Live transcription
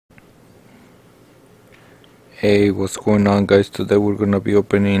Hey, what's going on, guys? Today we're gonna be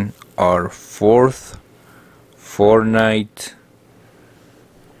opening our fourth Fortnite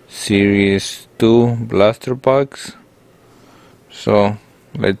Series 2 blaster box. So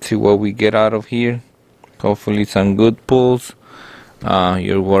let's see what we get out of here. Hopefully some good pulls.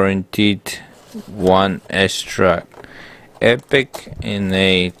 You're guaranteed one extra epic in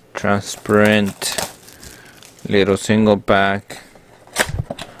a transparent little single pack.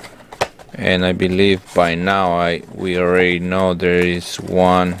 And I believe by now we already know there is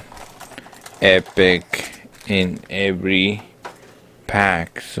one epic in every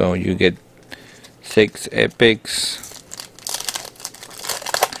pack, so you get 6 epics.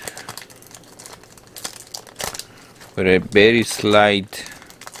 With a very slight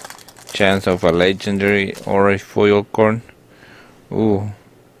chance of a legendary or a foil card. Ooh,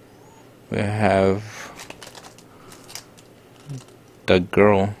 we have the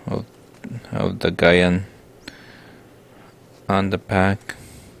girl of the guy on the pack.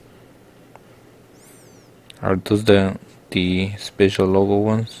 Are those the special logo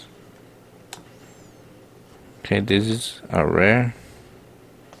ones? Okay, this is a rare.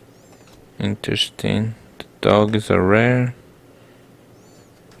 Interesting. The dog is a rare.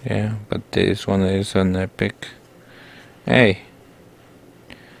 Yeah, but this one is an epic. Hey,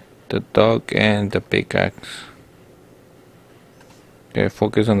 the dog and the pickaxe. Okay,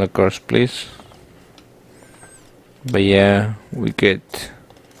 focus on the cards, please. But yeah, we get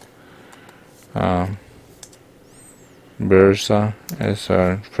Versa as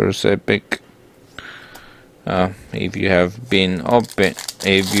our first epic. If you have been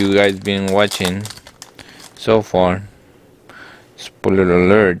if you guys been watching so far, spoiler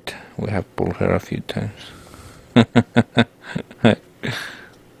alert, we have pulled her a few times.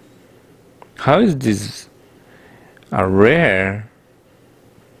 How is this a rare?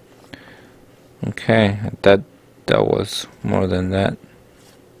 Okay, that was more than that.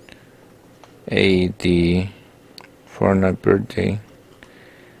 The Fortnite birthday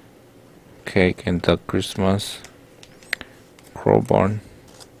cake and the Christmas crowbar.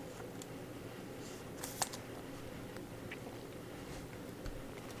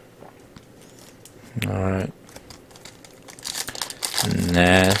 Alright.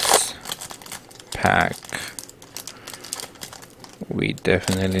 NAS pack. We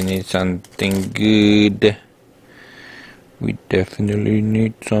definitely need something good. We definitely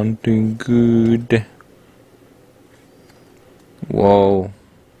need something good. Whoa.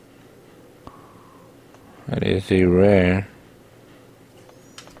 That is a rare.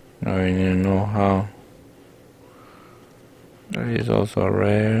 I don't even know how. That is also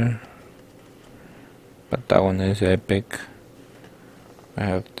rare. But that one is epic. I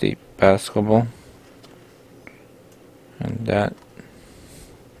have the basketball. And that.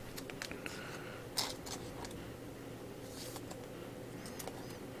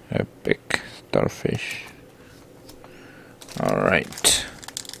 Epic starfish. Alright.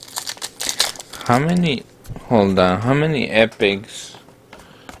 How many epics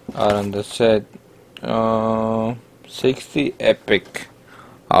are on the set? 60 epic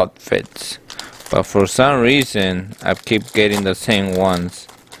outfits. But for some reason I keep getting the same ones.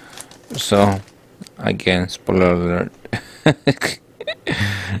 So again, spoiler alert.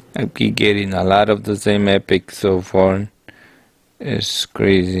 I keep getting a lot of the same epics so far. It's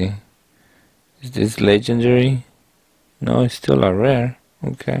crazy. Is this legendary? No, it's still a rare.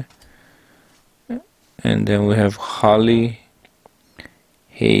 Okay. And then we have Holly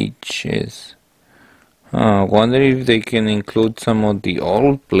H's. I wonder if they can include some of the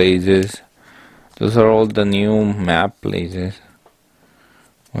old places. Those are all the new map places.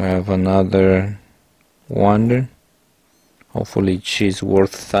 We have another Wonder. Hopefully she's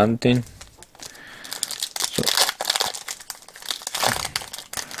worth something.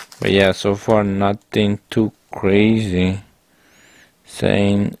 But yeah, so far nothing too crazy.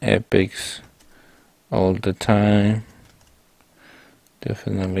 Same epics all the time.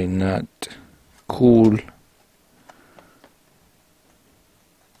 Definitely not cool.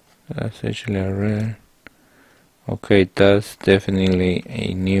 That's actually a rare. Okay, that's definitely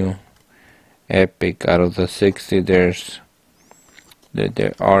a new epic. Out of the 60 that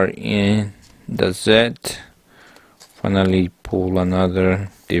there are in the set. Finally pull another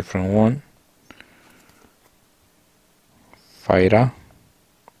different one. Fyra,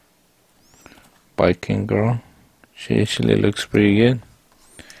 biking girl. She actually looks pretty good.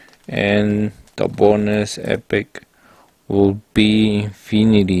 And the bonus epic will be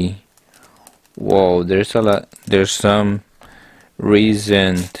Infinity. Whoa, there's a lot. There's some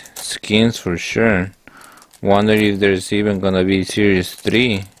recent skins for sure. Wonder if there's even gonna be Series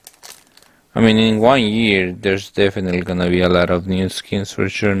 3. I mean, in 1 year, there's definitely gonna be a lot of new skins for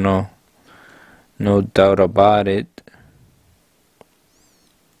sure. No doubt about it.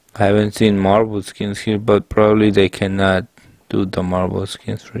 I haven't seen Marvel skins here, but probably they cannot do the Marvel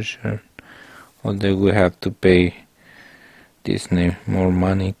skins for sure. Or they would have to pay Disney more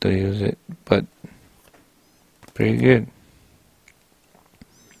money to use it. But pretty good.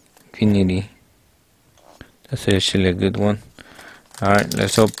 Infinity. That's actually a good one. Alright,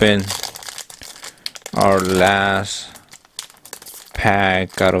 let's open our last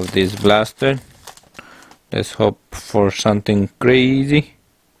pack out of this blaster. Let's hope for something crazy.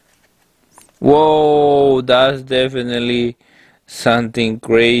 Whoa, that's definitely something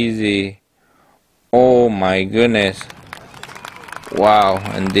crazy. Oh my goodness. Wow,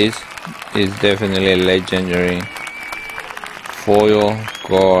 and this is definitely a legendary foil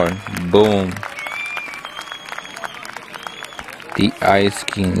card. Boom. The Ice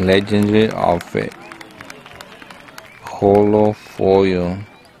King legendary outfit. Holo foil.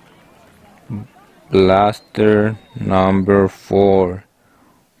 Blaster number 4.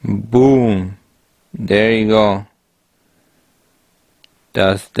 Boom. There you go.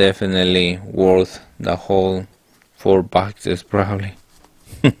 That's definitely worth the whole 4 boxes probably.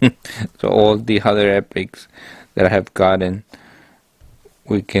 So all the other epics that I have gotten,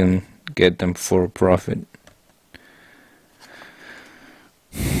 we can get them for profit.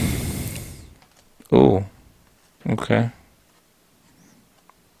 Oh, okay.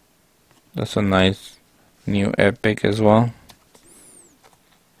 That's a nice new epic as well.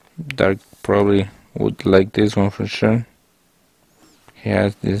 Dark probably would like this one for sure. He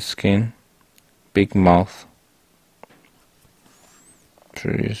has this skin. Big mouth.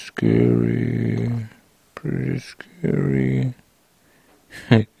 Pretty scary. Pretty scary.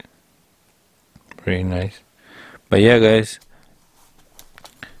 Very nice. But yeah, guys,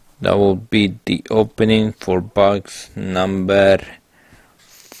 that will be the opening for box number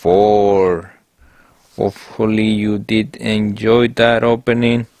 4. Hopefully you did enjoy that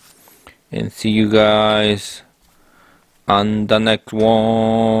opening, and see you guys on the next one.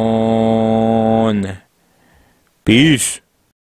 Peace.